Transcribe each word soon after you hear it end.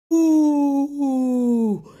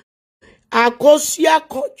Akosua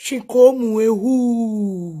Kaf3F3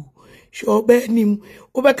 ehu. Shobe nim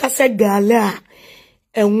obeka se gala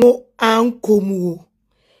enwo ankomu.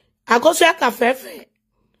 Akosua Kaf3F3.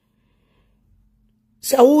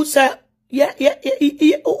 So say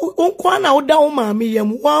unkwa na oda o maame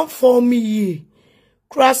yam one for me.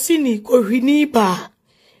 Krasini kohwini ba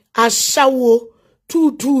ashawo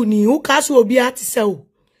tutu ni ukaso obi atise o.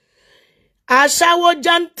 Ashawo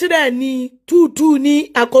jantre ni tutu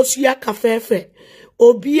ni Akosua Kaf3F3.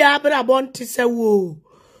 Obi abrabon tise wo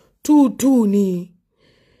tutu ni.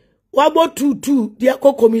 Wabo tutu di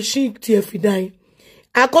ako commission tie fidan.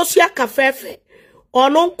 Akosua Kaf3F3.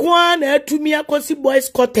 Onon kwa na etumi akosi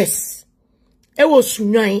boys quarters. Ewo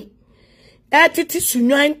sunwan. Etiti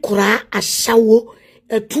sunwan kura ashawo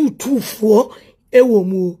etutufuo ewo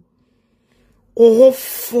mu. Oho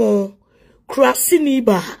fon krasini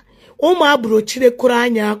ba. Oma abrochire kura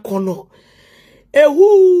anya akono. Ehu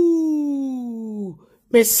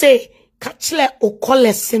me se kachle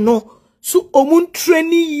okolese no su omun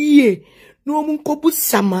treni ye no omun kobu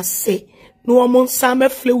samase no omun same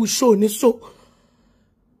flew show ni so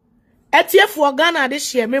etiefo Ghana de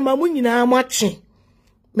hye me mamu nyina amatwe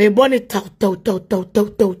me boni taw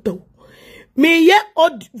me ye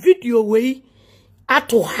odd video we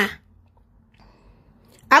ato ha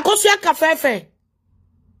Akosua Kaf3F3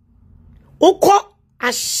 uko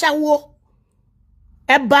ashawo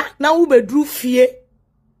eba na ubedru fie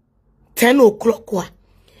 10 o'clock wa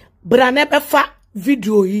bra na befa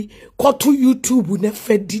video yi koto YouTube na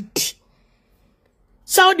fa didi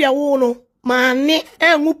Saudi awo no maane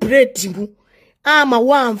enwu preti mu ama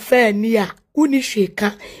wa mfa ni a uni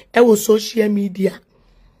hweka ewo social media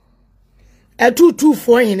etutu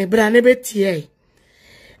hene bra na betie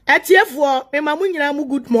etiefo me mamu nyina mu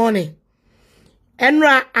good morning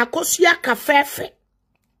enra Akosua Kaf3F3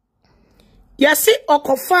 yasi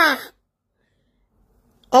okofa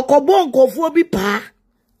okobo nkofo bi pa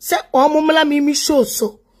se omumla mimi show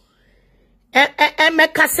so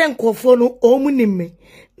meka se nkofo no omunime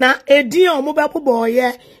na edin omubebo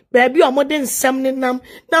ye baby omode nsem ne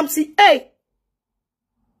nam si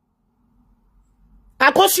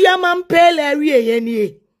Akosua mampele awie ye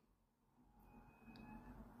ni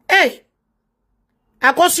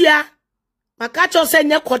Akosua makacho se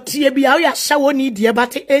nye kotie bia wo ya shawo ni die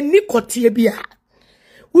bate eni kotie bia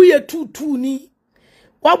wo ye tutu ni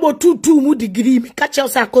wabo tutu mu degree mi kacho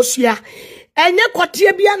se Akosua enye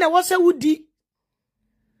kotie bia na wo se wudi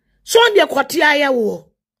so de kotie aye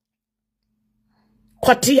wo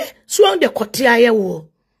kotie so de kotie aye wo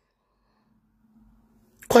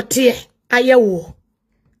kotie aye wo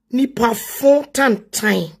ni pa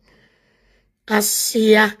fontantan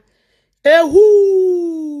asia ehu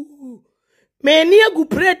meni agu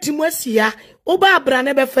preti mwasia Obaa bra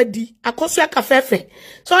ne befadi Akosua Kaf3F3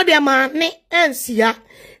 so de ma ne ensia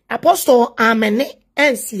apostle amene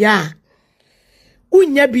ensia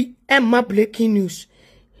unya bi emma breaking news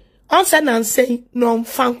onse na nsei no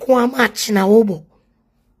mfanko amach na wobo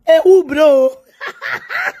bro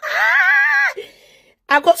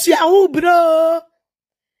Akosua bro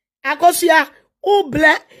Akosua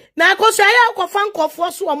ble na Akosua ya kwa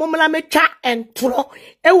fankofo so omomla metwa entro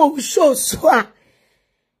ewo show so a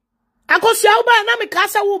Akosua Obaa na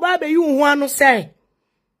mekasa wo ba be yi hu anu say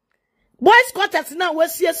boys quarters na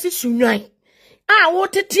wasiesi sunwan a wo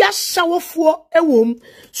tete ashawofuo ewom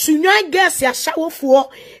sunwan girls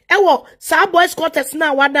ashawofuo ewo sa boys quarters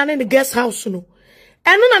na wadane ne guest house no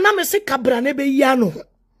enu na me se kabra ne be yi anu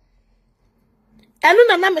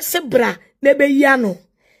enu na me se bra ne be yi anu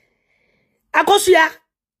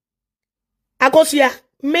Akosua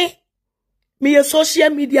me a social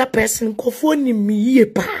media person kofo ni mi ye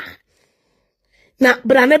pa na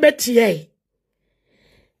bra ne betie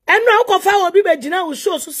enu akofa obi be gina wo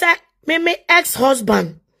show so say me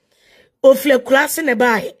ex-husband ofle class ne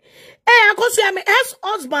bai Akosua me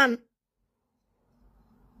ex-husband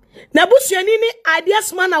na busuani ni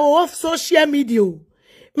ideas man of social media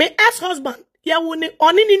me ex-husband ya woni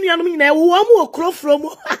oni ni nuanu nyina wo mu okro from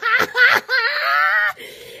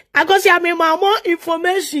Akosua me more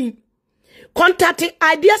information contacting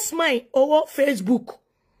ideas man over Facebook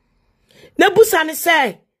na busani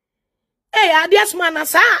say ideas man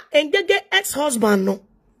asa engege ex-husband no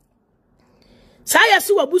sa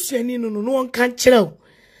yesi wabusuani no won kan kire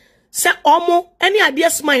se omo any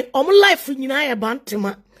ideas man omo life nyina ya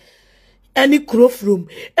bantema any crow from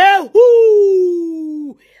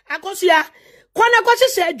Akosua kwana kwase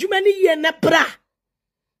se adwuma ni ye ne pra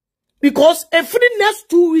because every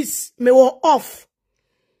next 2 weeks me were off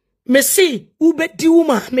me see ube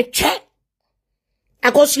diuma me che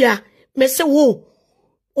Akosua me say wo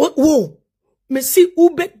me si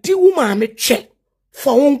ube di maame che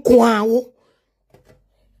for wonko awo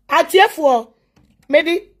atiefo me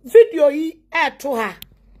di video yi eto ha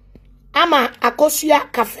ama Akosua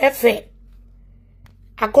Kaf3F3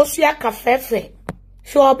 Akosua Kaf3F3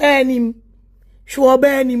 sho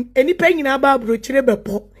banim enipa nyina ba brochire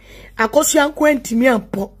bepo Akosua nkwantimi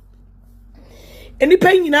ampo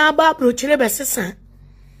enipa nyina ba brochire besesa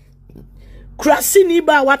kurasi ni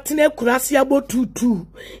ba watene kurasi abotutu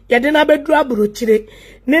yede na bedru abrochire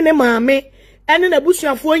ne maame ene na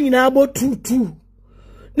busuafo nyina abotutu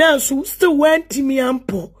na nso still wantimi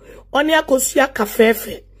ampo oni Akosua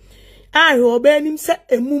Kaf3F3 ahe obanim se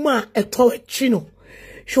emuma eto achi no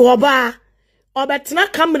hwe Obaa obetena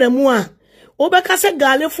kamera mu a obeka se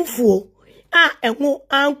gale fufuo eho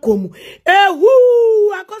ankom ehu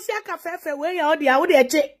Akosua Kaf3F3 we ya odi a wo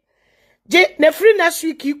de je na free next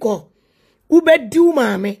week iko ubedi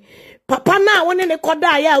maame papa na woni ne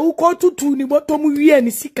koda ya uko tutu ni botom wie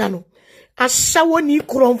ni sika no ashawo ni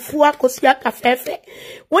kromfu Akosua Kaf3F3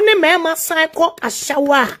 woni mema san ko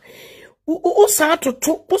ashawo a usa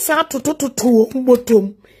tutu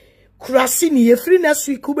botom kurasi ni ye free next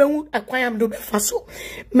week ubehu akwayam do befaso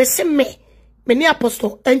mese me ni Apostle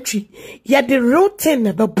Ng3G3 ya the rotten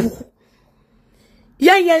na babu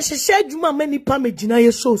ya nhyehyɛ adwuma mani pa megina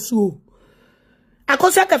ye so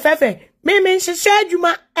Akosua Kaf3F3 me nhyehyɛ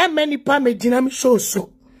adwuma mani pa megina me so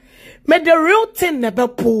me the real thing na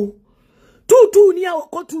babu tutu ni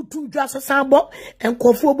awko tutu dwa sasabo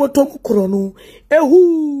enkofo botom krono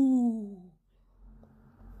ehu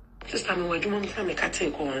Sista, me adwuma mfa me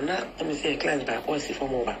kate ko na me say client ba ko si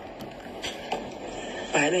form over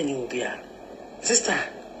ba na nyi obia Sista,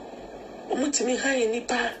 omutimi haye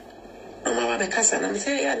nipa no ma ba kasa na me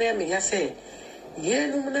say ya na me ya say ye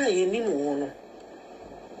no na ye ni mu no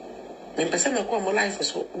me pese me ko mo life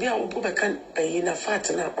so bia obo be kan yi na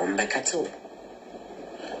fat na on be kate o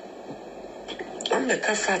on be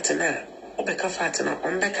ka fat na obeka fat na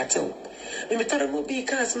on be kate o me tara no bi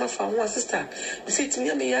ka asma fa ho Sister me say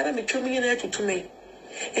timi me yara me twemi na atutume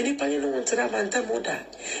eni pani no ntira manta moda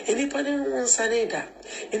eni pani no nsaneda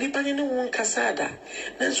eni pani no nkasada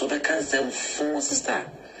nanso be kan sem fo Sister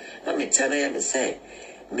na me tara ya me say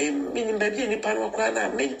me ni baby eni pani wakwa na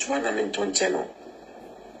me ntwa na me ntonche no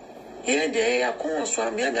ye de ya ko so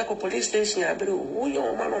am ya ko police station abere wo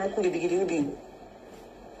yo ma no mo ko digiri ni bi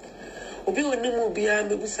obi oni mu bia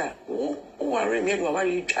me bisa wo ware me de wa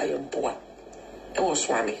ware twa ye mpoa e wo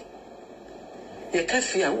swami ye ka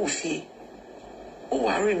fia wo fie wo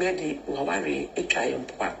ware me de wa ware twa ye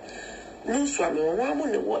mpoa no swami wo wa mo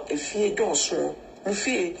ne wo efie doso mo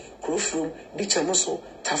fie krofrom di chamoso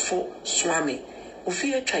tafo swami wo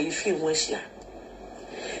fie twa ye fie ho ahia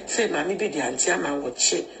se mami be de anti ama wo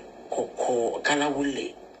che kokko kala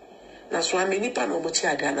wole na swami nipa no mo chi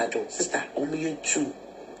ada na do Sister omuye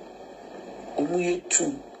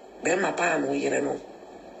tu be ma pa mo yere no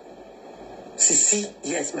sisi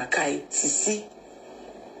yes makai sisi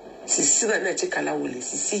na chikala wole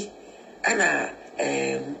sisi ana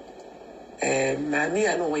mami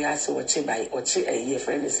ano we ase oche bai oche eye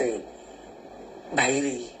friend say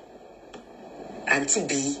bairi anti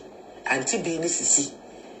B ni sisi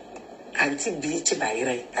anti B che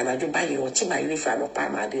bairi anado bairi oche bairi fa no pa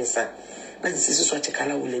ma de sa na sisi so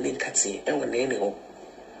chikala wole ne nkati e wona ene ho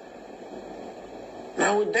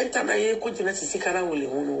na wo denta na ye ko jina sisi kala wole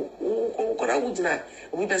ho no ko ra wo jina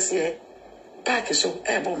obi be se park so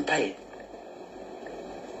e bo mpai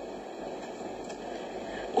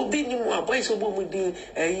obi ni mu aboy so bo mu di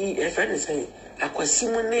e friend say akwasi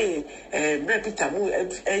mu ne brepita mu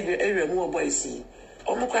ere mu aboy si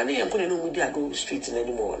o mu kwa ne yempo ne no mu di ago street na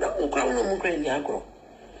ni mo na o kwa no mu kwa ni agro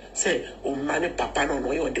say o mane papa no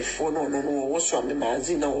no yo de phone no wo so me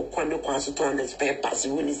mazi na o kwa ne kwa so to na spare pass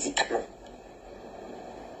wo ni sika no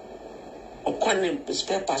o kwa ne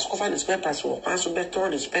spare pass ko fa ne spare pass wo kwa so beto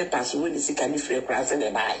ne spare pass wo ni sika ni free class na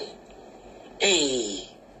bai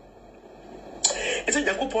it's a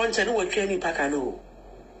jaco point and what training pacano.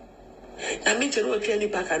 I mean to know training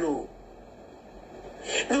pacano.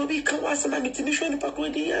 No, because was some mission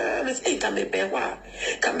pacodia, Miss A. Come bewa.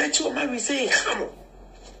 Come let you marry say, come.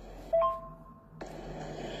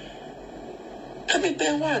 Come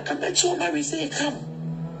bewa, come let you marry say, come.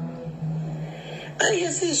 And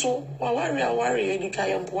you see so, worry, any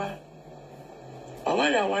triumph. I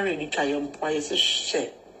worry, any triumph, why is a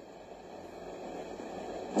shit.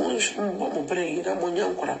 Mo bere na mo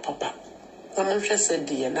nyam kwara papa na mo hwe se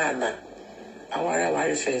de na na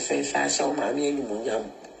aware fe asha o ma me ani mo nyam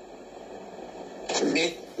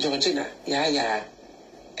me Georgina ya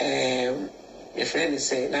your friend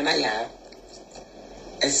say nana ya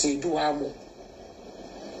esidu amo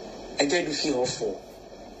I did you feel for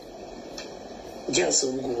just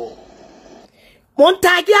go.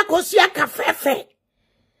 Montague Akosua Kaf3F3.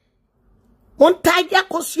 Montague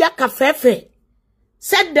Akosua Kaf3F3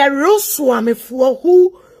 said the real swami for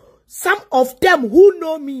who some of them who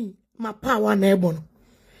know me, my power neighbor.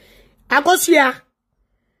 Akosua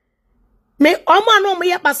me oma no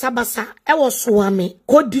me basa e wo swami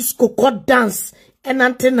ko disco ko dance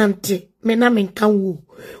enante me na me kan wo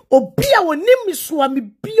obi a wonim me swami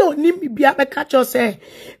bia onim bia be ka cho se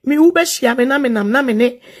me wo be hia me na me nam na me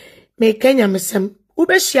ne me kenya mesem wo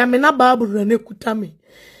be hia me na baaburu na kuta me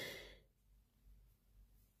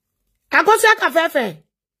Akosua Kaf3F3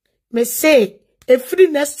 me say every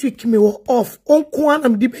next week me wo off onko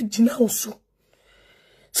anam di be gina wo so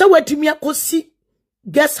so watimi akosi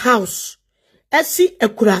guest house esi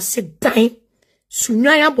ekurase dan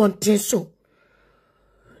sunwan abonten so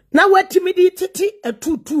na watimi di titi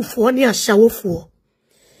etutufo ne ahyawofo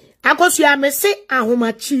Akosua me se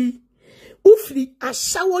ahomachi ufri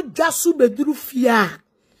ahyawo dwaso beduru fia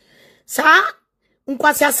sa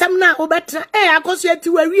nkwasi asem na obetra Akosua ti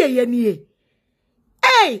wawie ye nie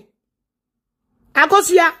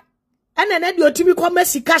Akosua enene di otimi koma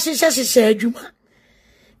sika hyehyehye adwuma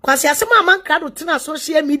kwasi asem amanka do tena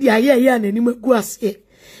social media ye anani magu ase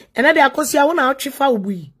ene de Akosua wo na atwefa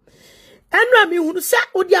obuyi enu ami hunu se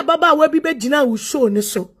odi ababa wa bi begina wo show ne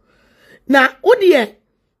so na odi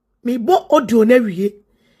mi bo audio na wie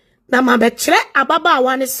na ma be kire ababa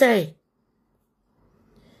wa ne se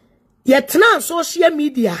ye tena social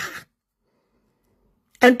media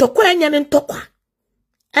entokwa enya ne ntokwa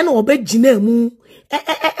ene obegina mu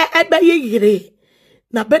ebe yire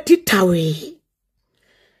na beti tawe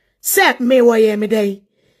se me wo ye me dai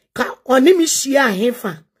ka oni mi hia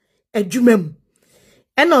ahefa adwuma mu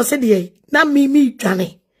ene o se de na mi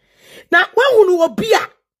dwane na wahunu obi a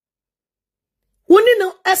woni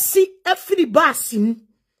no asi afiri basim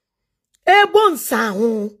ebonsa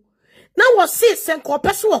ho na wo se senko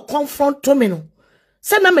pese wo confront me no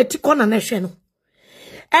se na metiko na hwe no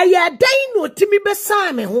eye dan no timi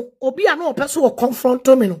besan me ho obi a no pese wo confront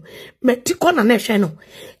me no metiko na hwe no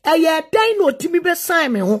eye dan no timi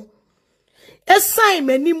besan me ho esan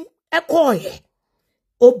manim ekoye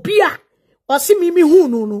obi a osi mimi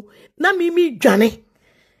hunu no na mimi dwane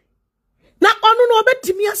na onu no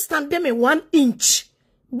obetimi stand me 1 inch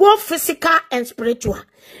both physical and spiritual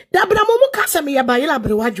dabra momu kasa me yabayela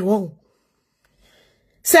brewaje won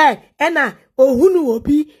say ena ohunu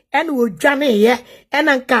obi ena odwane ye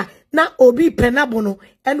ena nka na obi penabo no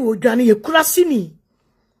ena odwane ye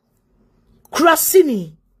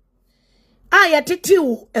kurasini aya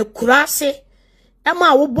titiw ekurase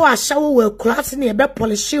ema wo bo ahyawo wo ekurase ebe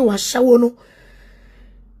polish wo ahyawo no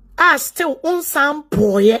still on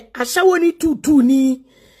sampoye ahyawo ni tutu ni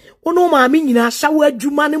ono maame nyina ahyawo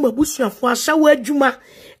adwuma ne mabusuafo ahyawo adwuma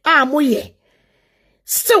moye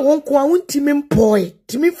still wonko a wontimi mpoye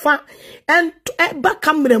timi fa and ba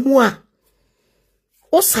kamera mu a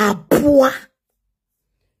osaboa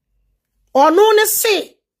ono ne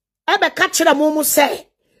se ebe ka kire mo se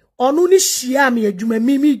onu ni hia me adwuma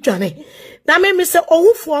mimi dwane na me se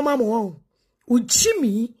ohufo ma mo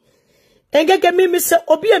ujimi engege mimi se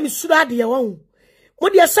obi amisuru ade ye won mo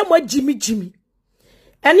de se mo jimi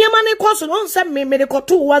eniema ne koso no se me de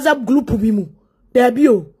koto WhatsApp group bi mu da bi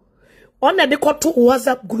o ona de koto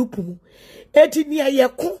WhatsApp group mu eti ni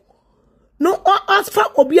ayeko no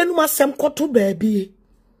asfa obi anu masem koto ba bi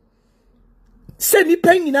se ni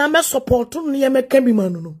pa nyina me support no ye meka bi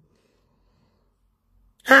manu no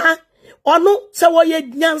onu se wo ye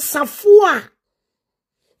nyansafo a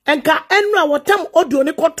enka enu a wotam audio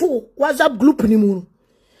ne koto WhatsApp group ni mu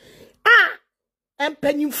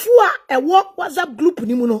empanyimfo a ewo WhatsApp group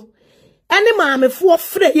ni mu no ene maamefo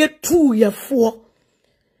frɛ ye tu ye fo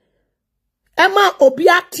ema obi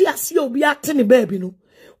ate ase obi ate ne baabi no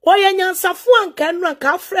oye nyansafo anka enu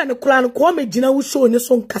anka frɛ ne kura no ko megina wo show ne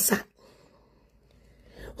so nkasa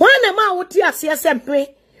wana ma wote ase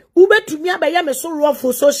sempe ubetumi abaye me so ro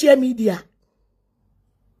for social media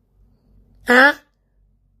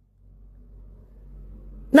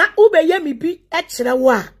na ubeye mi bi ekire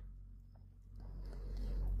wo a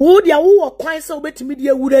wo dia wo kwan se ubetimi de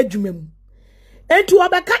awura adwuma mu enti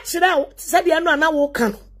obeka kire se de no ana wo ka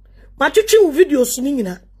no matwetwe wo videos ni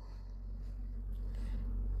nyina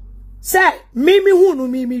se mimi hunu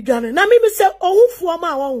mimi dwane na mimi se ohufo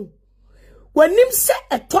ma wo wanim se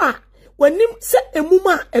eto a wanim se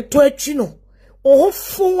emuma eto atwi no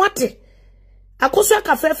ohufo wate Akosua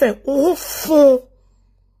Kaf3F3 ohufo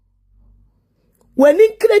wani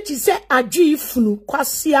krechi se adwi ifunu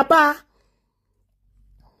kwasiaba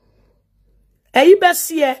eyi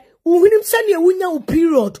besie Uhinim sani wunya u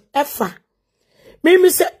period efa. Me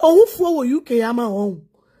say ohufo wo UK ama on.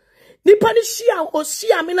 Nipa ni shia o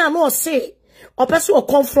shia me na no say opese o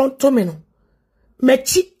confront to me no.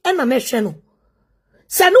 Mechi e na hwe no.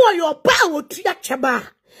 Se no yo pa wo tua cheba.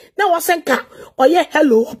 Na wasenka oye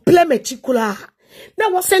hello play mechi kula. Na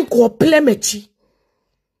wasenka o play mechi.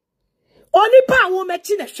 Oni pa wo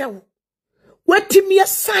mechi na hwe wo. Wetimi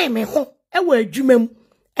assign me ho e wa adwumam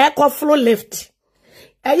e ko flow left.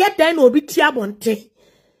 Eye dan na obi tia bonten.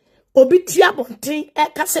 Obi tia bonten e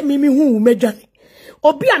ka se mimi hu medwane.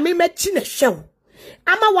 Obi a me mechi na hwe wo.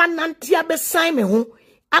 Ama wanante abesign me ho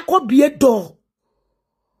akobie door.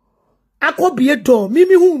 Akobie door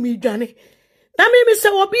mimi hu mi dwane. Na mimi se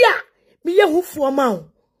obi a me ye hufuo ma wo.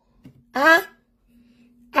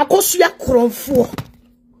 Akosua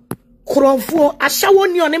Kronfuo ashawo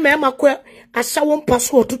ni one mema kwe ashawo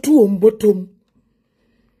mpaso otutu ombotom.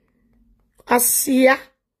 Asia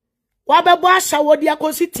wabebo ashawo di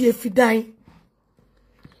akosi tie fidan.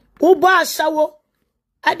 Uba ashawo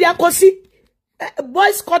adi akosi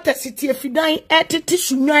boys quarters tie fidan etiti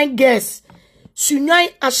sunwan gas. Sunwan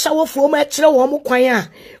ashawo fo ma kire wo mo kwan a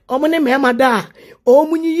omo ne mema da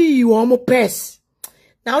omo nyiyi wo mo pes.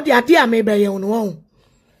 Na odi ade a me be ye wono wo.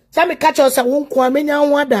 Sa me catch us won kwa menya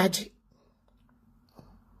ho adaje.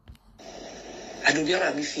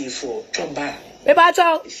 Adubiara mi feel for Obaa. Beba cho.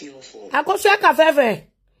 Akosua Kaf3F3.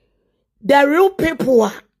 The real people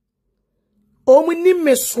are omuni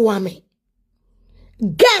me swami.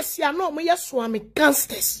 Guess ya no me swami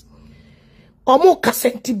gangsters. Omo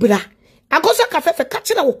kasenti bra. Akosua Kaf3F3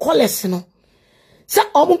 catch na wo college no. Say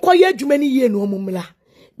omo koye adwumani ye no omo mla.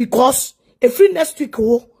 Because every next week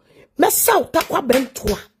wo mesa utakwa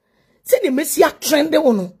bentoa. Say the mesia trend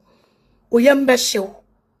wono. Oyembe shew.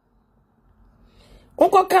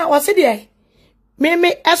 Uncle Ka was there.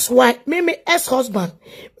 Meme ex-husband.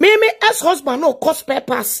 Meme ex-husband no cost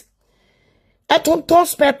papers. Eton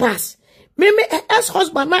spare pass. Meme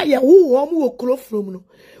ex-husband na ye who omu okro from no.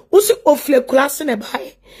 Usi ofle kurase ne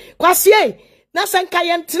bae. Kwasi na sanka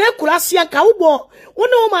ye ntene kurase anka ubo.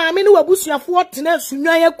 Wona maame ne wabusuafo tene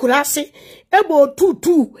sunwan ye kurase. Ebo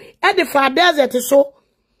tutu. E de fa desert so.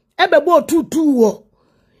 Ebebo tutu wo.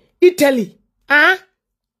 Italy.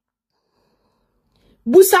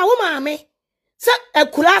 Busa wo maame se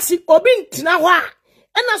ekurasi obi ntina ho a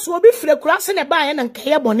ena so obi fire kurase ne ba ye na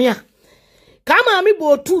nkaye bone a ka maame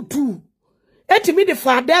bo tutu etimi de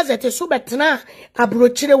fa desert so betena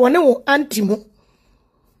abrochire wone wo antimo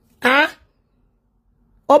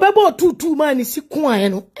obebo tutu ma ni siku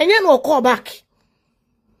an no enye na okọ back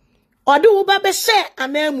ode wo ba be she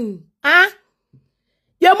anamu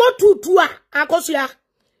ye mo tutu a Akosua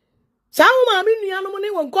sa wo maame nuanom ne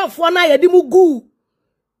won nkofo na ye di mu gu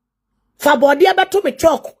fa body abeto me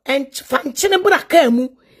chalk and fa nchene braka mu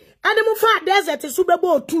ade mu fa desert so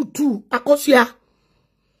bebo tutu Akosua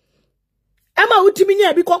ama utimi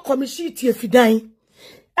nya bi ko commission tie fidan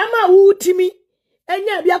ama utimi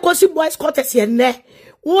enya bi akosi boys quarters ye ne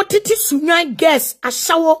wo titi sunwan gas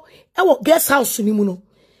ashawo e wo guest house ni mu no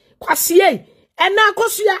kwase ena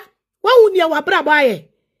Akosua wa hu ne wa bra ba ye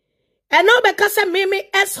ena be kasa meme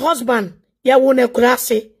ex husband ye wo ne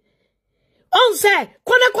kurase on say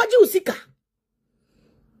kona kwaji usika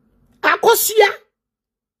Akosua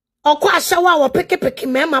okwa ashawa wo peke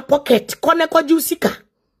mema pocket kona kwaji usika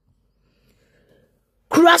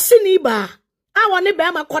kurase ni ba awone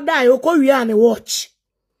be ma koda okwi ane watch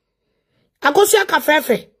Akosua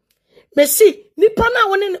Kaf3F3 Messi nipa na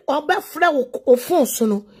woni oba frɛ wo phone so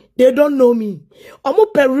no they don't know me omo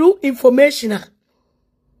peru information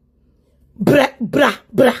bra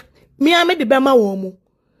me ame de be ma wo mu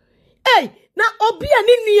na obi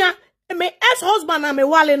ani nua me ex-husband na me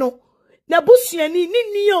wale no na busuani ni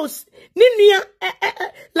nua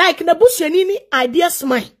like na busuani ni ideas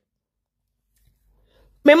mine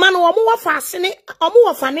me man wo mo wafa asene omo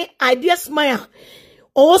wafa ne ideas mine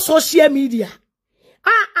o social media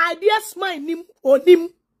ideas mine nim onim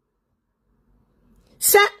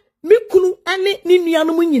se mi kunu ane ni nua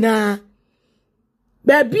no nyina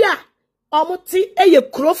ba bia omo ti eye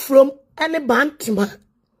kro from ane bantima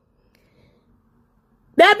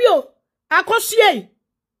Dabio, Akosua,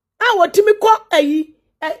 wotimi ko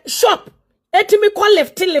shop, etimi ko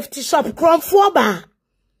left shop, Kronfuo ba.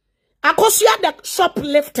 Akosua the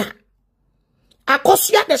shoplifter.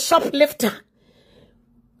 Akosua the shoplifter.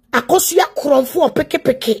 Akosua Kronfuo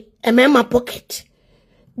peke, emema pocket.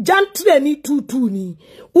 Jantre ni tutu ni,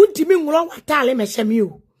 untimi ngro watale meshemi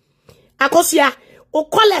o. Akosua, o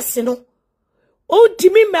kolesi no. O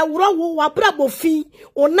dimi me wuro wo wabra bofi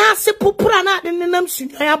o na se popura na de nenam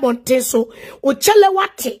sunwan abonten so o chele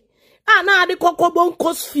wate na ade kokobo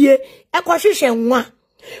nkosfie ekohwehwe nwa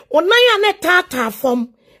onan a ne tata fom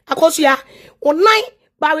Akosua onan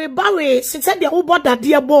bawe sise de wo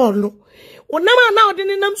bodade ball onam na ode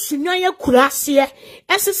ne nam sunwan ya kurase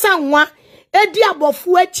esesa nwa edi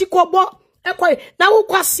abofu achi kobo ekoy na wo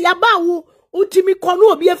kwase aba wo utimi kono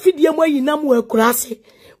obi afidie mo yinam wo akurase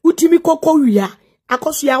utimi kokko wia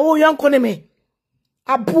Akosua wo yonko ne me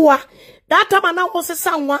aboa that time na wo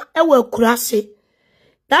sesa nwa e wo akurase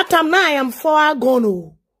that time na I am far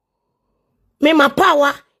gone me my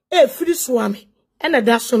power e free swami ena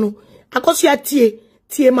da so no Akosua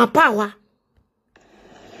tie my power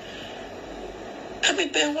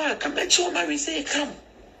Come be wa come be cho ma say come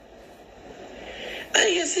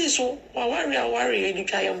and you see so worry you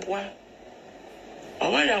try am boa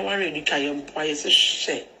worry you try am boa you say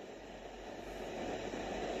she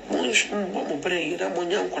mo bre na mo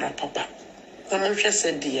nyam kwara papa na mo hwe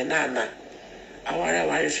se de na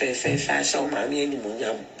worry fe so ma me ni mo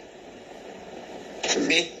nyam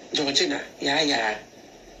me Georgina ya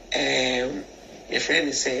your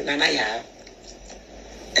friend say nana ya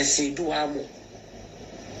ese duwa mo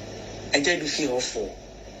I don't feel awful.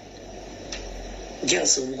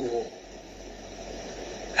 Girls will go.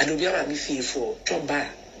 I don't be fearful. Job bad.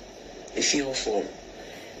 If feel awful.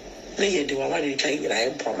 Nay, do I want to try it? I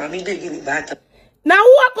am poor. Mammy, they give me that. Now,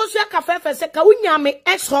 who Akosua Kaf3F3 say, "Kawunya me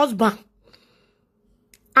ex-husband."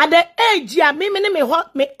 At the age, ya me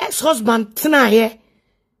ex-husband tina here.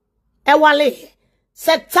 Ewale.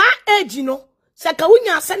 Se ta age, you know. Se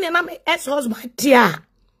kawunya sene na me ex-husband tia.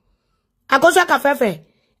 Akosua Kaf3F3.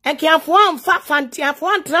 Enki afo amfa fanti afo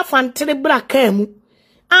antra fantire bra kamu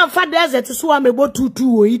amfa desert so amebo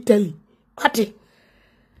tutu o Italy ati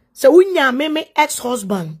se wunya meme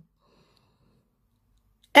ex-husband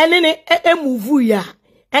enene move ya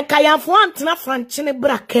enka yafo antra fantire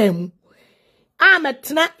bra kamu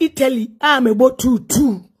ametna Italy amebo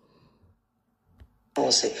tutu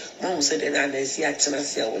mom say de na si atena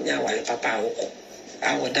se wunya wale papa awoko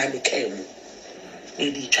awoda me kamu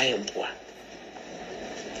e di try mpoa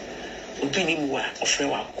Ubini mwa ofre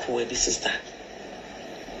wa kuwe bi sister.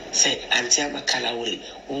 Say auntie amakala wole.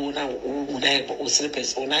 Una ebo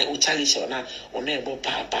oslepes una uchalisha una ebo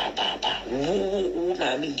pa.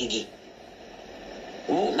 Maame Ng3G3.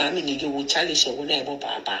 Maame Ng3G3 uchalisha una ebo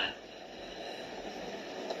pa.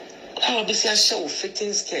 How be say show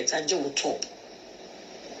fitting skirt aje wo top.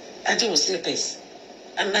 Aje wo slippers.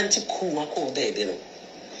 Ananti cool wako baby no.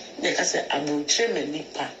 Neka say abuntre me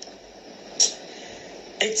nipa.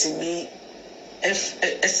 It's me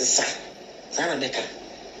Sista Sana Meka.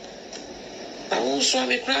 I will show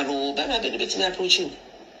me crowd, but I didn't get me approach you.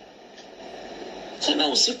 So now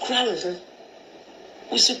we see crowd,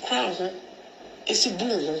 it's a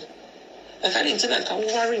boom. I can't tell that I will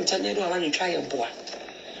worry in Tanya do I want to try and boy.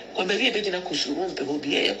 When baby a bit in a cushion won't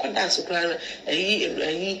be a dance crowd,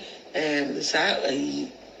 a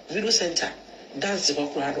video center, dance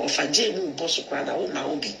crowd, or for J boss crowd, I want my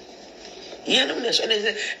hobby. Yeah, no, and I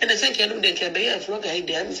think I don't think I flog I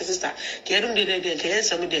dare, Mr. Sister. Can't do the care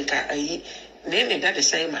some of the car. I name that the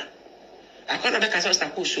same. I can't have a cast of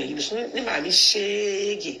Akosua. You was never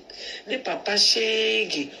shaggy. The papa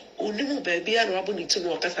shaggy. Only baby and Robin to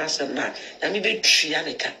walk as handsome man. I mean, be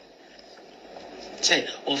trianica. Say,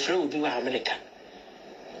 or Fro will be America.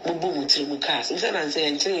 Mubu to Mukas. If I say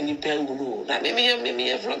and telling you, Pell will that maybe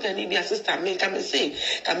a frog and maybe a sister may come and say,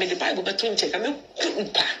 come in the Bible between check. I mean,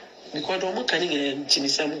 couldn't pa. Because I'm not going to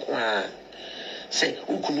some say,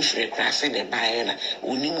 who could free crass and a buyer,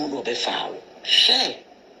 who knew no be foul. Share.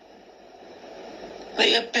 But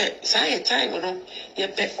your pet, say a time, your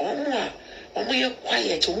pet, only you're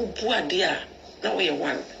quiet, who poor dear, now we are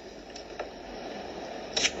one.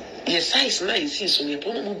 Your size nice, so you're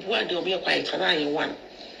poor dear, be quiet, and I am one.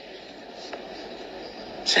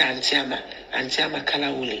 Say, Antiama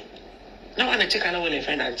Kalawuli. Now I check Kalawuli,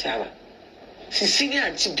 friend Antiama. Senior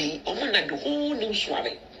Auntie B, Omana the whole new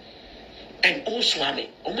swami. And all swami,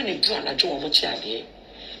 Omani drawn a jaw much idea.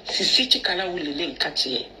 Sisi Kalawuli link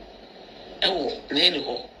catchy. Oh,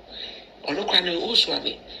 Nano. Or no kind of old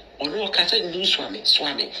swami. Or no catching new swami.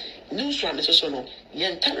 New swami so no.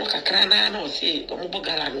 Yantaka Krana no say,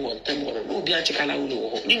 Omobogala no one, no Bianchi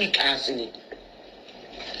Kalawuli, Nini Cassini.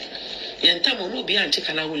 Yantamo no Bianchi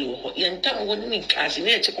Kalawuli, Yantamo one Nini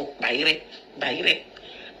Cassini,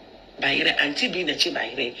 by Auntie being a chip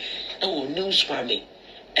by oh, new swami.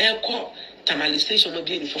 Air call Tamale Station of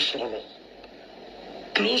beautiful floor.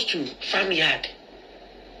 Close to farmyard.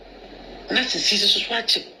 That's the season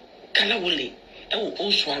swatch Kalawuli. Oh,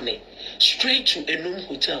 swami. Straight to a room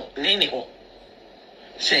hotel. Nene ho.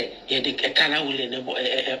 say ye de kala wole ne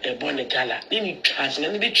born gala ni trans na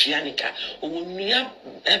be trianica o nua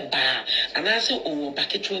eba anase o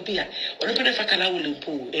baketo bia ono pe fa kala wole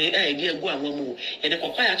mpo e di agu anwamu ye de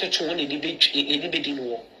kokwa ya chocho won de be di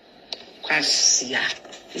no kwasia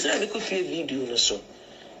isa me ko fie video no so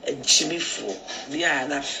Jimmy Fu,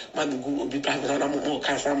 Bia, my good will be private on more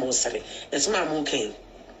cancer more sorry. It's my okay.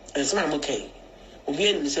 It's my okay. Obi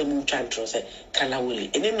en se mu chantro se kala wole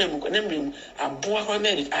enem aboa ho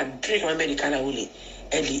medic a drink ho medic kala wole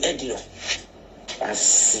edi no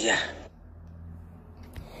asia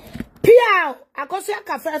pia Akosua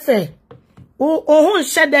Kaf3F3 o ho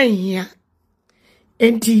nhyedan hia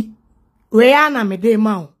enti we ana me de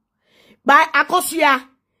ma o by Akosua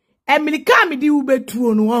America me di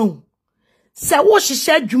ubetuo no ho se wo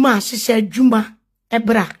hyehyɛ adwuma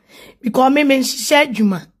ebra because me hyehyɛ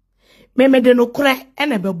adwuma me de no kure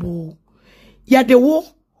ene bebo ya de wo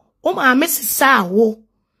o ma me sisa wo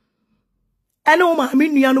ene o ma me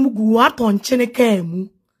nuanom gu atonchene ka mu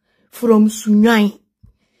from sunwan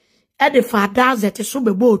e de fada zete so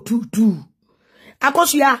bebo tutu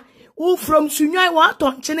Akosua wo from sunwan wa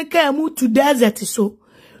atonchene ka mu to desert so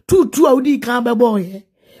tutu a odi kan bebo ye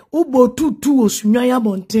ubo tutu o sunwan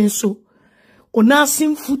abonten so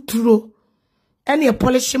onasim futuro ene e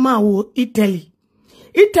polishima wo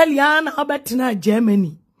Italian obetina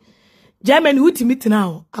Germany ultimate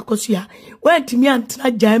now Akosua went me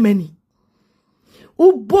antina Germany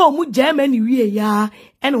ubo mu Germany wie ya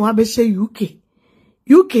ene wa be she UK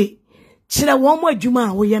chire won mo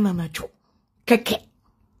adwuma wo ye nanacho keke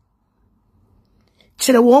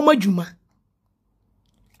chire won mo adwuma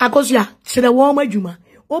Akosua chire won mo adwuma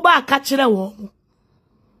wo ba aka chire won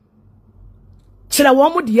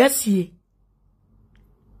mo de asie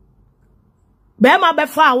Bema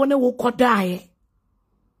befa wone wo kodae.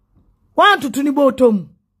 Wan tutu ni botom.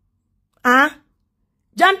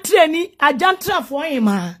 Jantre ni a jantra fo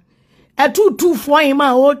yima. E tutu fo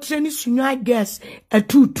yima o treni sunwa guess e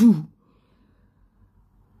tutu.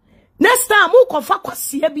 Next time mu kofa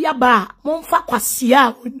kwasia bia ba, mo mfa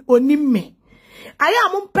kwasia onimme. Aya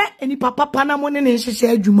mo mpe eni papa na mo ne nhyehyɛ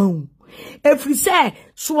adwuma hu. Efri se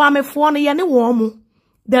soamefo no ye ne wo mo.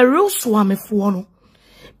 The real soamefo no.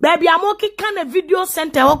 Baby, I'm okay kind of video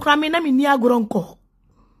center okra me na me ni agoronko.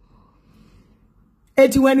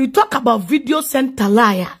 Eti when we talk about video center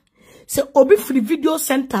liar, say obi free video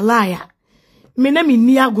center liar. Me na me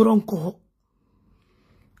ni agoronko.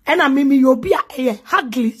 Ena me obi a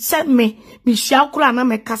hardly send me shall kura na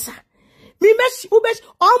me kasa. Me mesh ubesh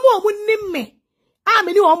omo nim me.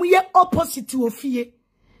 Me ni omo ye opposite ofie.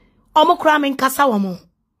 Omo kura me kasa womo.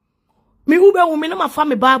 Me ube wo me na ma fa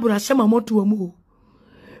me Bible na shema moto womo.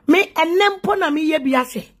 Me enempo na me ye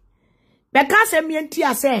biase. Because me enti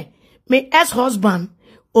ase me ex-husband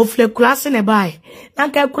of le kurasi ne bai.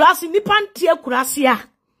 Nanka kurasi nipa ntie kurasi ya.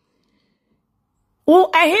 O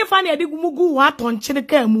ehefa ne edi gumugu wa tonchene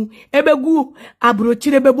ka mu ebegu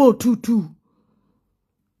abrochire bebo tutu.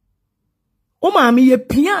 O ma me ye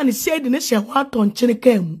pia ne said ne hye wa tonchene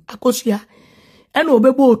ka mu Akosua ena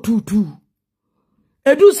obebo tutu.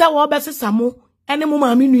 Edu sa wo besesa mo ene mo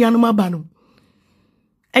ma me nuanom aba no.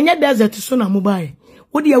 Enya desert so na mobile.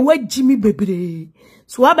 Wo de wagimi bebre.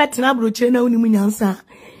 So abetena brochire na unimu nyansa.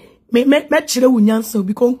 Me chire wo nyansa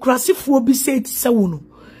because krasifo bi say ti se wo no.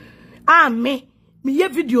 Me ye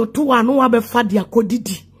video to wa no abefa de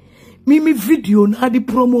akodidi. Me video na di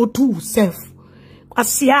promote to self.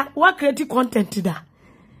 Kwasia wa create content da.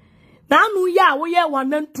 Na anu ya wo ye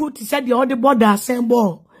wanan to ti se de all the border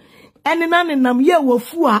assemble. Ene na ne nam ye wo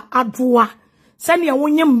fu a adoa. Se ne wo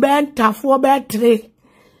nyem be ntafo be 3.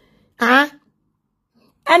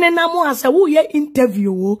 Ene na mo asa wo ye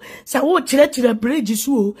interview wo sa wo chire bridge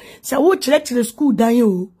so sa wo chire school dan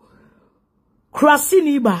yo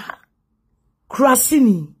krasini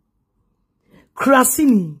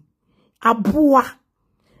aboa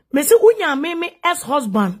me se unya me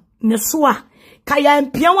ex-husband ne so a kaya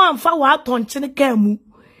mpia wa mfa wa atonchene ka mu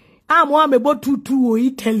amo amebo tutu wo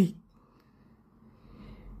Italy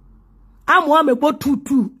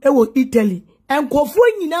ewo Italy enkofo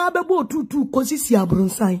nyina bebo tutu kosisi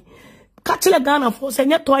abrunsan ka chile Ghana for se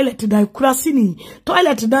nye toilet dan kurasini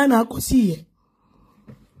toilet dan na akosiye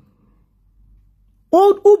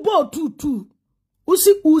ubo tutu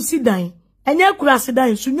usi dan enye kurasi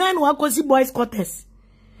dan sunwan no akosi boys quarters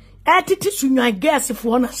etiti sunwan girls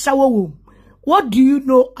for na shower room. What do you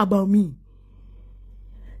know about me?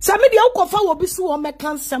 Sami dia ukofa wo bisu wo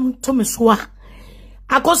mekansem to me so a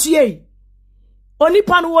akosiye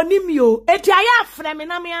Onipa no wonim yo eti aya freme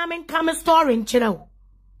na me amen story nkyere wo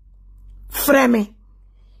freme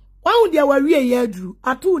wahu dia wawie ya aduru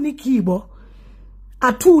atu ni kibo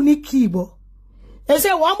atu ni kibo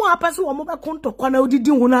ese wa mo apase wo mo be konto kwa na odidi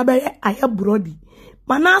hu na be aye brody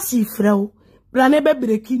manasi frɛw bra na be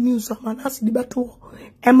breki news manasi di beto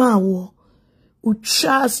e ma wo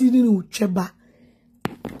ucha asiri ni ucheba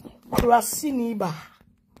krasini ba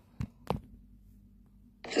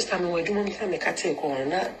Sista me wa dwuma mfa me ka te ko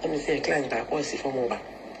na me se client ba ko si for mo ba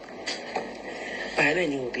ba na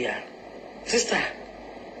ni obia Sista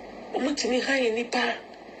umutimi haye nipa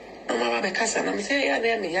ama ba be kasa na me se ya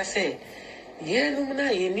na me ya se ye no na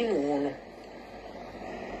ye ni mo no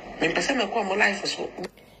me pese me ko mo life so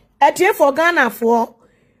etie for Ghana for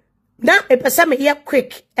na e pese me ye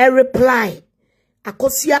quick a reply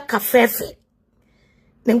Akosua Kaf3F3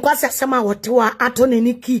 ne nkwase asema wotewa ato ne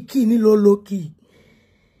ni ki ni loloki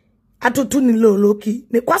atutu ni loloki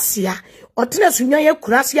ne kwasia otene sunwa ye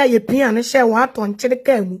kurasia ye pia ne hye wa ato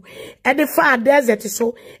nkyereka mu e de fa desert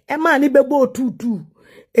so e ma ni bebo otutu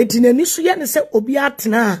edinani so ye ne se obi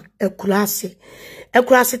atena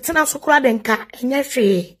ekurase tena so kura de nka enye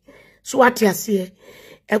hwe so ate ase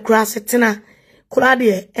ekurase tena kura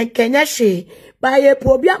de enka enye hwe ba ye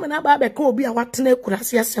po obi amana ba be ka obi a watena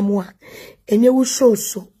ekurase asemo a enye wu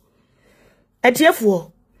so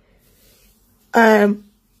etiefo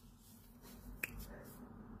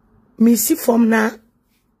misi form na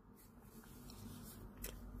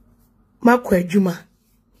makwa adwuma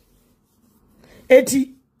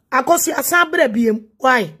eti Akosua sabra biem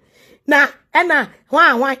why na ena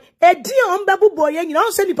why edi on bebubo ye nyina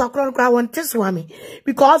on se nipa kro kro won teswame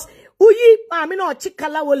because uyi maame na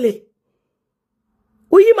ochikala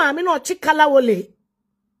wole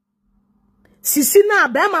sisi na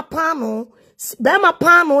bema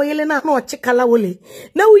pano yele na ochikala wole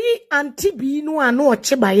na uyi anti bi no ano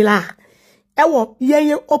ochibaila ewo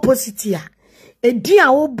yeye opposite ya edi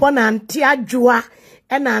a wo bona anti adwoa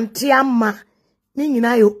ena anti amma ni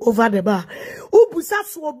nyina yo over the bar ubusa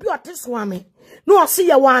so obi oteswame no osi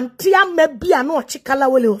ye wanti amma bia na ochikala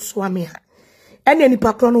wole oswame a ene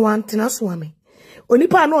nipa kro no wanti na swame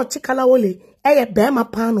onipa na ochikala wole eye bema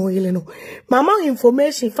pano yele no mama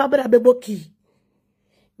information fabra beboki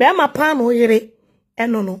bema pano yele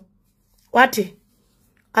eno no wati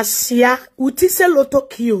asia utise loto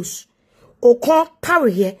kios okon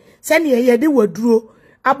tawe se ne ye de waduro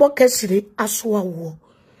abokesire asoa wo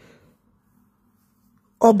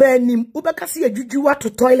obanim ubekase adwudwu wato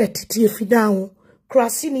toilet tie fidan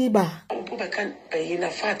krasini ba ubeka yina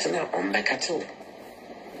fat na ombeka to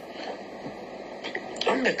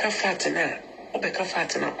ombeka fat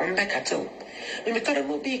na ombeka to me tore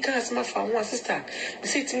mo bi ka asma fa ho sister me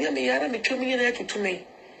say timi me yara me twomi na atutume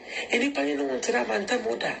enipa ne no ntira manta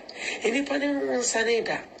moda enipa ne no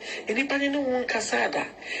nsaneda enipa ne no nkasada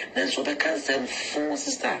na so be cancel fo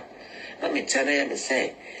sister na me tere me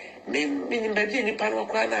say me ni baby enipa no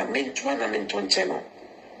kwa na me ntwa na me ntonche no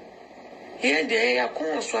here dey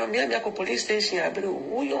Akosua me am police station abere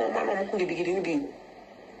wo yo ma no mo ko bigiri ni bi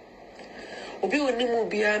obi woni mu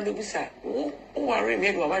bia me bisa wo ware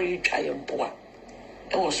me do ware twa ye mpoa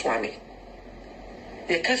e wo swame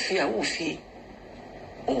ye ka fia wo fie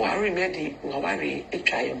o ware me di ware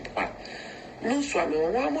twa ye mpoa no swame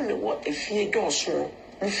wo amu ne wo efie doso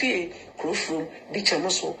mo fie krofrum bi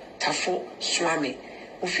chemoso tafo swame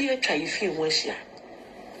wo fie twa ye fie ho ahia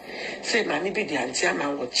se ma ni bi di anti ama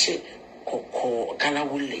wo che kokko kala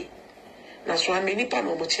wole na swame ni pa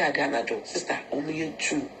no mo chi aga na do sister o mo ye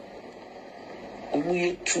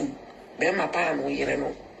tu be ma pa no yire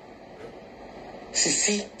no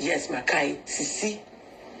sisi yes makai sisi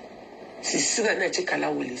na chikala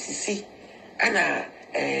wole sisi ana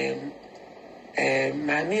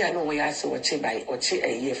mami ano wo ya se oche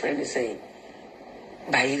eye friend say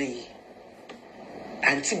bairi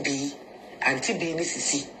anti B ni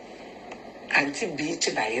sisi anti B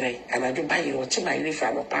che bairi ana do bairi oche bairi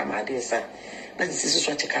fa no pa ma de sa na sisi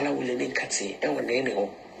so chikala wole ne nkati e wo ne ho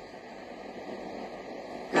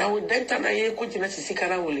na wo denta na ye ko jina sisi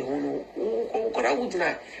kara wole ho no ko kora wo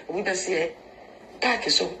jina obi ba se park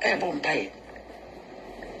so e bom pai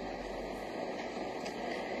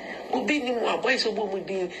obi ni mo aboy so bo mu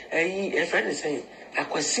di e friend say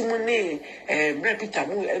akwasi mu ne repita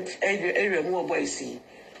mu area mu aboy si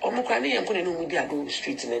omo kwa ne yanko ne no mu di ado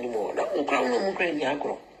street na anymore na mo kwa no mo kwa ni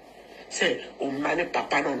agro say o mane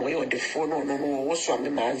papa no yo de phone no wo so am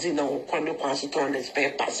magazine na wo kwa ne kwa so ton the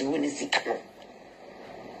spare parts wo ni sika no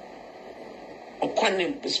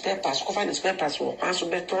okwane spare parts ko fa ne spare parts wo kwa so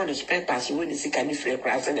beton the spare parts wo ni sika ni free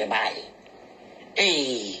class na buy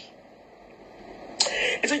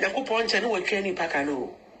It's a Jacopo channel or training pacano.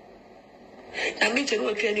 I mentioned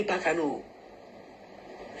what training pacano.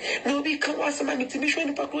 No be come was my mitimish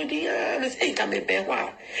in Pakudi and say, come a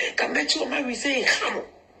bewa. Come back to my say, come.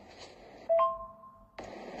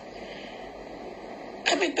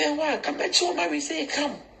 Come a bewa, come back to my say,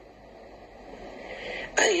 come.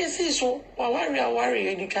 And yes, so, worry,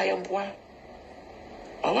 and you can't boy.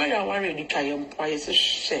 I worry, and you can't boy, is a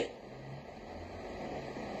shame.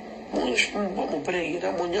 Munch, what bring you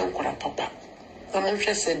on young papa. I'm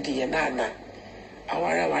interested, dear Nana. I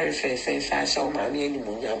worry, face, I saw my name.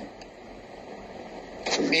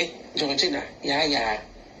 Me, Georgina,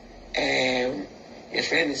 your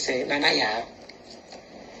friend say, Nana, ya,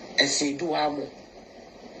 and say, do amo.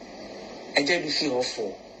 I didn't feel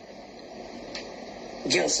for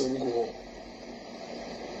girls on go.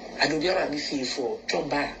 I do be feel for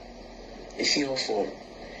Obaa, a feel for.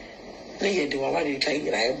 Nay, do I want to try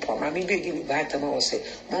it? I am poor. Mammy beginning by the mouse say,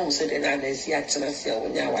 Mom said, and I see at Senasia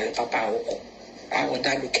when you are papa. I will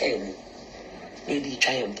damn came. Maybe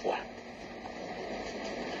try and poor.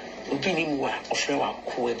 Opinion more of your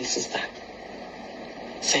cool sister.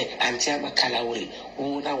 Say, Auntie Macalaway,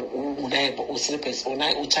 who now would able or slippers or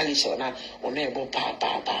night or chalice or now or neighbor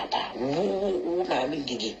papa. Woo, Maame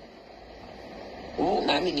Ng3G3. Woo,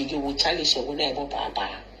 Maame Ng3G3 will chalice or neighbor papa.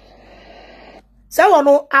 So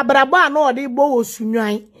no abraba no de bo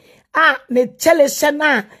osunwan ne chelese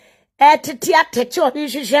na etete atete odi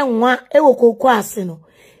hwehwe nwa ewokoko ase no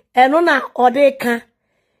eno na ode ka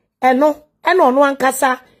eno no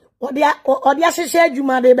ankasa ode ahwehwe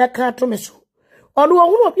adwuma de beka to me so ono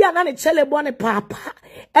ohunu obi ana ne chelebo ne papa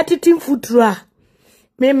etete mfuturu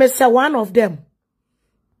me say one of them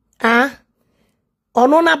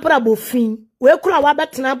ono na brabo fin we kura wa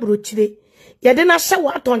betena brochire yede na hye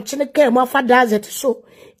wa tonchene ka mu afa desert so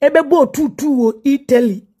ebebo tutu wo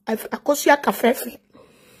Italy Akosua Kaf3F3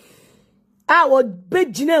 wo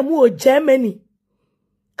begina mu o Germany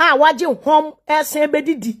waje home esen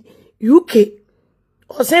bedidi UK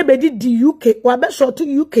o se bedidi UK wa be short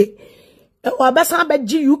UK wa be san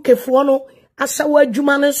beji UK fo no asawa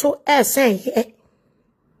adwuma ne so esen he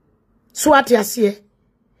so atiase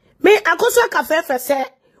me Akosua Kaf3F3 se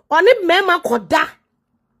oni mema koda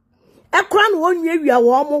ekra no onwie wia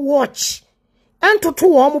wo mo watch entoto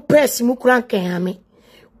wo mo purse mu kura nkehame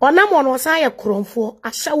onam ono san ye kronfo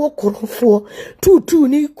ahyawo kronfo tutu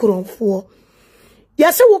ni kronfo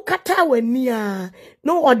yase wo kata wani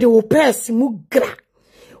no ode wo purse mu gra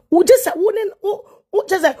wo jese wo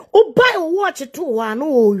jese o buy wo watch to wa no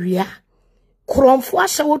wo wia kronfo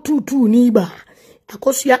ahyawo tutu ni ba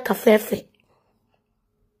Akosua Kaf3F3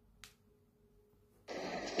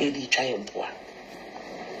 edi chayempoa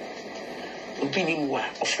opinion more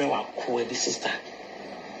of your cool sister.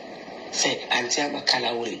 Say, Auntie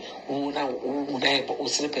Macalaway, who now would able or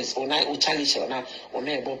slippers or night or chalice or now or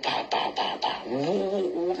neighbor papa.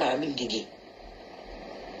 Woo, Maame Ng3G3.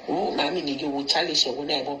 Woo, Maame Ng3G3 will chalice or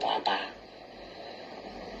neighbor papa.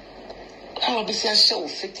 I'll be a show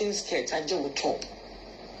fitting skirts. I do top.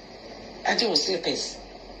 I do slippers.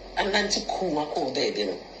 I'm not too cool. I call baby.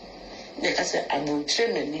 Like I said, I will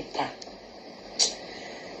trim a nipper.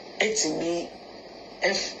 It's me,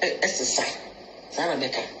 exercise. Sana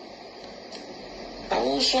Mecca. I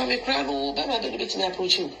won't show me crown, but I don't get me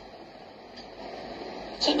approach you.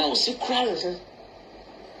 So now we see crown,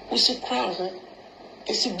 we see crown,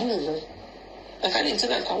 it's a boom. I can't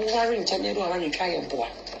internet, I'm worrying, tell me, I want to try and boy.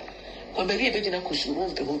 But maybe a bit in a cushion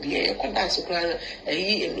won't be a dance to crown,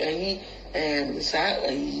 a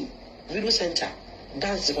video center,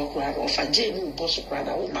 dance for crown, or for Jane, boss of crown,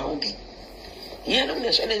 or my hobby. Yeah, no, and I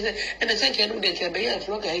think I know they can be a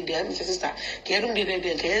vlog idea, Mr. Sister. Can you do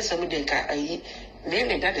the case? Some of them can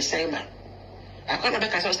name that the same man. I can't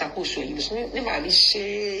make a sister who show you. Never be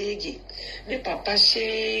shaggy. The papa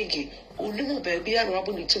shaggy. Only no baby, I'm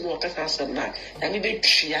about to walk as handsome now. And maybe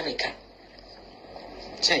Trianica.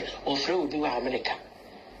 Say, or throw do America.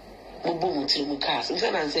 Boom to Mukas.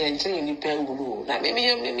 And I say, and saying you pay rule. Now, maybe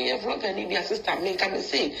a vlog and maybe a sister may come and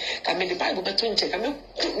say, come in the Bible between check. I'm not.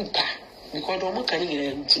 Because I'm not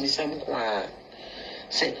going to some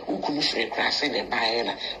say, who could free crass and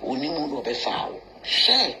buy only moon of a foul.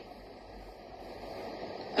 Share.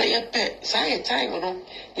 But your pet, say a time on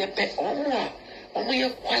your pet only you're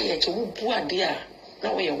quiet to move poor dear.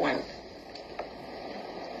 Now we are one.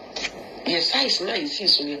 Your size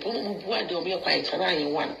nice, so you're going to move poor dear, be quiet for I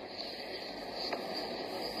am one.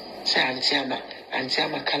 Say, Auntie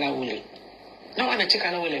Macalaway. No one to check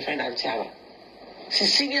out a friend, Auntie.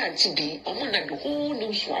 Sisinya Antibi, I'm on the whole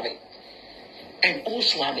new swabby. And all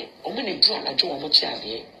swabby, I'm on a draw, I do a much of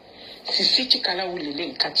ye. Sisi Kala will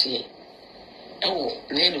lay catch ye. Oh,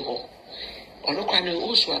 Neno. Or look on the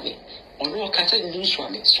old swabby. ono kasa new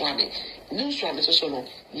swami so no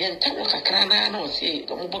yenta wo kakra na o se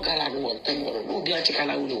mo bogala no won tan no obi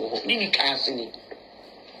antikala wuli wo ni kasi ni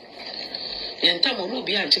yenta mo no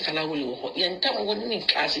obi antikala wuli wo yenta mo ni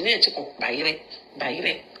kasi ni e ko bayire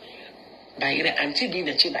anti bi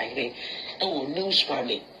na chi bayire e wo new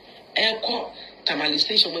swami e ko Tamale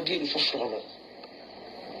station mo bi foforo no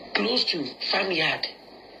close to farmyard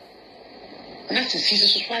na sisi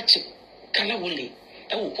so swachi kala wuli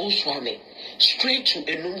e wo oswame straight to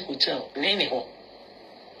Enum Hotel nene ho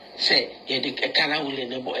say ye de kala wuli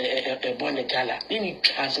ne bo e bonne gala ni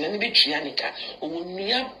trans na be trianika o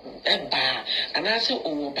nua e ba anase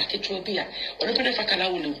o baketo bia ono pe fa kala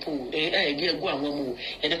wuli mpo e bi egu anwa mu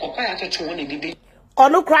ye de kokwa ya toto woni bibi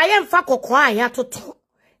ono kra ye mfa kokwa ya toto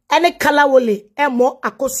ene kala wuli e mo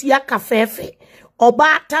Akosua Kaf3F3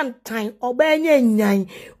 Obaa tantan Obaa nyanyan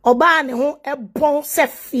Obaa ne ho e bon se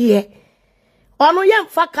fie ono ye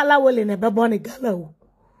mfa kala wole ne bebo ne gala o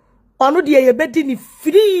ono de ye bedi ni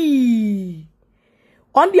free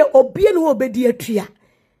on de obie no obedi atua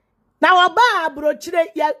na Obaa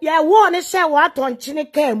brochire ye wo ne hye wa atonchene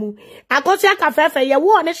kamu Akosua Kaf3F3 ye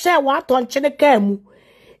wo ne hye wa atonchene kamu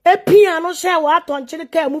epia no hye wa atonchene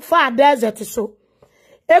kamu fa desert so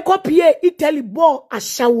ekopie Italy bo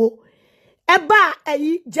ashawo eba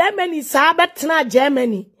ayi Germany sa betena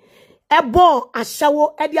Germany ebo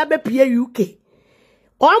ashawo edi abepie UK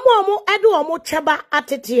omo edu omo tweba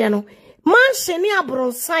atete no manhye ni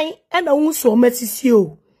abronsan ena hunso masisi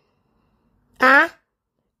o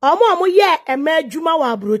omo ye ema adwuma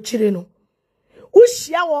wa abrochire no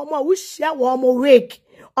uhia wo omo wig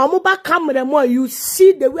omo ba camera mo you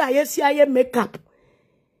see the way ayesi aye makeup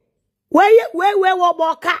we wo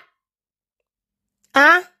boka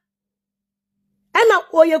ena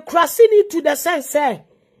oye krasini to the sense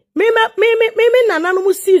me nana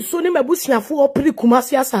no si so ni mabusuafo opiri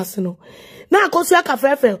kumasi asase no na Akosua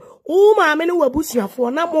Kaf3F3 o maame ne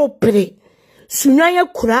wabusuafo na mo pere sunwaye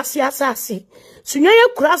kurasi asase sunwaye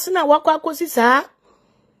kurasi na wakwa akosi sa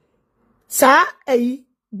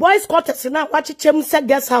boys quarters na wachichem se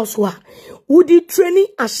guest house wa udi training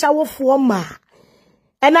ashawofo ma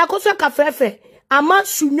ena Akosua Kaf3F3 ama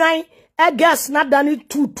sunwaye e gas na dani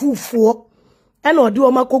tutufuo ena odi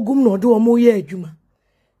o makogum na odi o mo ye adwuma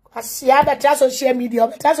kwasia beta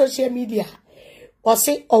social media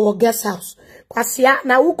osi owo guest house kwasia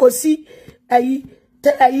na ukosi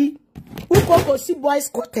ukosi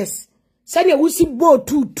boys quarters sene wusi bo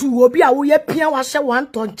tutu obi a wo ye pia wa hye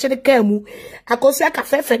wan ton chire kamu Akosua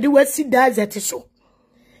Kaf3F3 de wasi desert so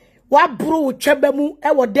wa bro wo tweba mu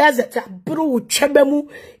e wo desert bro wo tweba mu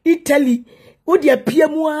Italy wo de pia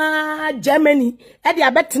mu Germany e de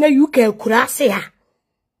abetena UK kurase ha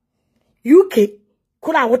UK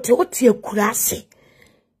kura wote kurase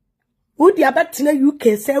udi abatina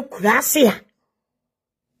UK se kurase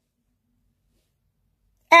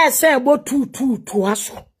ya se bo tu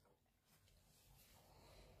aso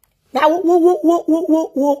na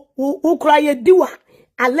wo kura ye diwa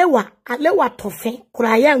alewa tofe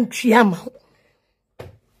kura ya ntwia ma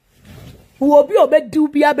wo obi obedi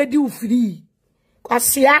ubi abedi ufiri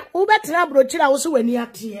kwasia wo betina brochira wo so wani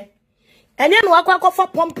ate enye no akwa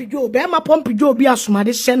pompijo be ma pompijo bi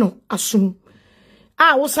asomade hye no asom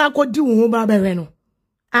wo sa akodi wo ho ba bewe no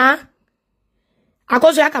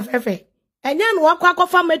Akosua Kaf3F3 enye no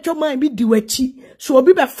akwa mecho man bi diwachi so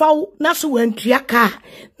obi be fawo na so wantua ka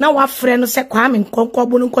na wa frɛ no se Kwame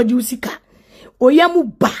nkonkobo no nkwaji usika oyemu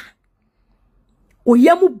ba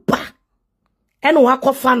eno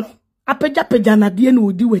akɔfa no apagya na de na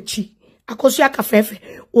odi wachi Akosua Kaf3F3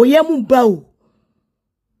 oyemu ba o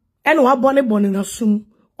eno abone na sum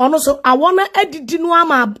ono so awona adidi no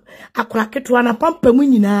ama akora ketewa na pampamu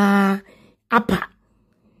nyina apa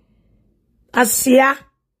asia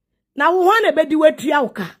na wo ho na bedi watua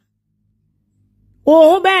woka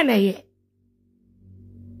wo ho be na ye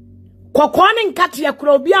kokone nkate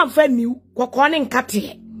akora obi amfa niu kokone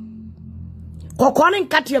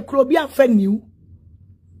nkate akora obi amfa niu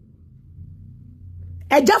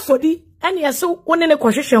eja fodi ene yese woni ne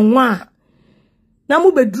kohwehwe nwa na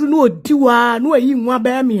mu bedru no odiwa no ayi nwa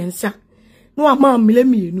ba miensa no ama mele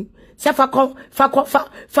mienu se fa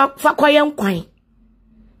ye nkwan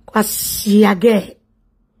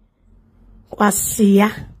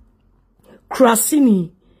kwasia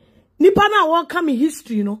krasini nipa na wo ka me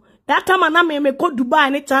history no that time na me ko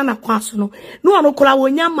Dubai ne China kwaso no ono kura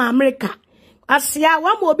wonya ma America asia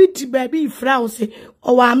wa ma obi ti ba bi ifra wo se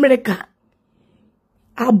o wa America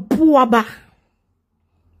abuaba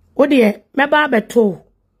odie meba beto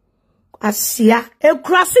asia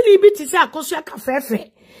ekurasini bi ti se Akosua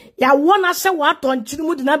Kaf3F3 ya wona se wa tonchiri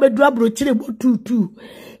mu de na bedura brochire botutu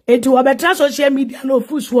Etu wabetra social media no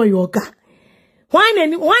fusu yoga. Why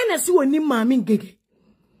na si woni Maame Ng3G3.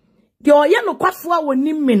 De oye no kwafo a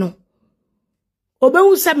woni me no.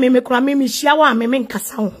 Obehu se me kura me hia wa me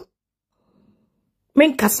nkasa ho. Me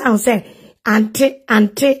nkasa ho se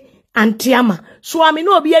anti ama. Swami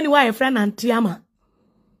no obi ani wa ye friend anti ama.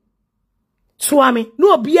 Swami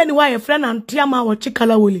no obi ani wa ye friend anti ama wo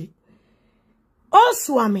chikala woli. O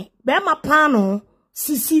swami be ma pano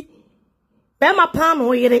sisi be ma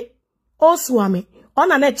pano yire. O swami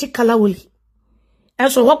ona na chikala woli.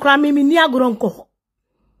 Eso ho kra me ni agoro nko.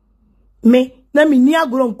 Me na me ni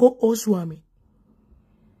agoro nko o swami.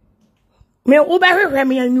 Me ubehwehwe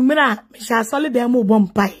me anumira me sha solid dem o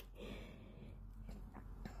bompai.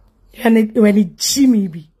 When it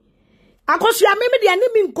chimi bi. Akosua me de ani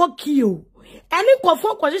mi nko kio. Ani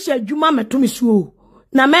nkofo kwose adwuma metumi suo.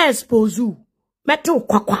 Na me expose meto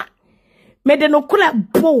kwakwa. Me de no kula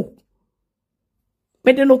bo.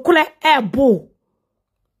 Me de no kula ebo.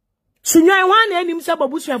 Sunyan wan anim se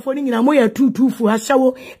babusuafo ni nyina mo ya tutufu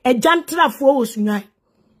asawo ejantrafo wo sunyan.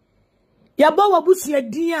 Ya bo wabusua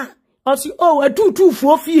din a osi o atutufu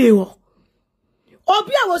ofie wo.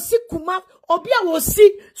 Obi a wosi kuma, obi a wosi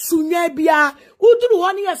sunyan bia, uduru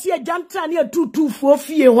ho ne yesi ejantra ne atutufu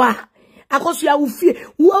ofie ho a. Akosua wo fie,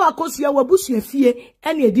 wo akosua wabusua fie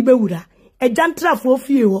ene edi bewura. Ejantrafo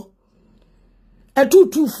ofie wo.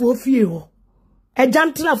 Atutufu ofie wo.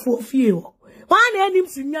 Ejantrafo ofie wo. Wan anim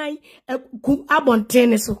sunyan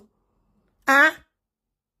abonten so. Ah?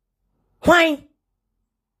 Why?